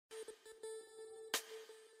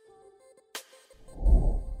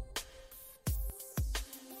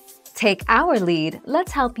Take our lead,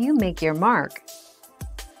 let's help you make your mark.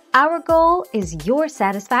 Our goal is your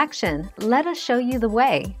satisfaction. Let us show you the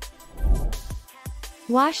way.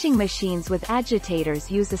 Washing machines with agitators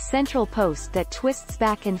use a central post that twists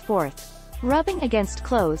back and forth, rubbing against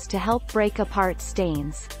clothes to help break apart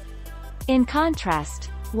stains. In contrast,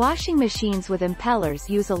 washing machines with impellers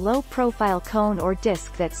use a low-profile cone or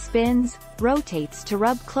disc that spins, rotates to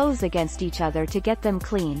rub clothes against each other to get them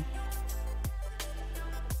clean.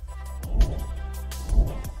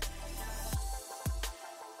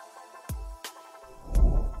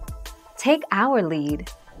 Take our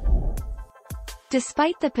lead.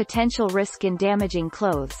 Despite the potential risk in damaging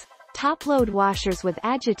clothes, top-load washers with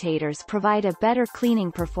agitators provide a better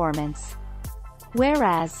cleaning performance.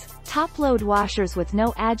 Whereas, top-load washers with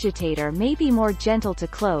no agitator may be more gentle to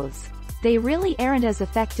clothes, they really aren't as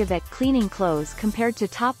effective at cleaning clothes compared to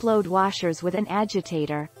top-load washers with an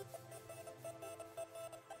agitator.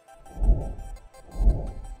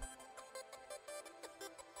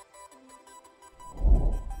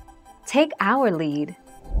 Take our lead.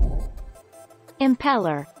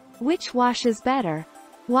 Impeller. Which washes better?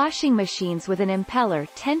 Washing machines with an impeller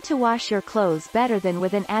tend to wash your clothes better than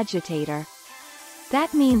with an agitator.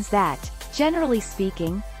 That means that, generally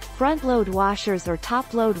speaking, front-load washers or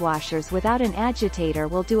top-load washers without an agitator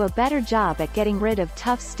will do a better job at getting rid of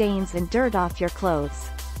tough stains and dirt off your clothes.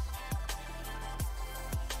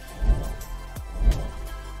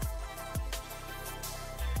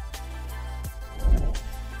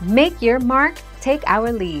 Make your mark, take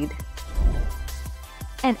our lead.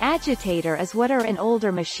 An agitator is what are in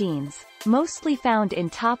older machines, mostly found in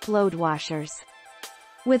top-load washers.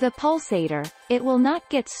 With a pulsator, it will not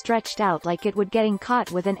get stretched out like it would getting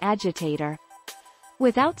caught with an agitator.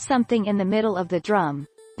 Without something in the middle of the drum,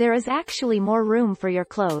 there is actually more room for your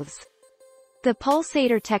clothes. The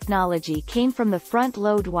pulsator technology came from the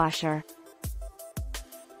front-load washer.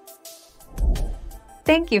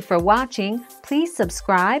 Thank you for watching. Please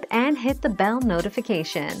subscribe and hit the bell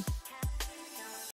notification.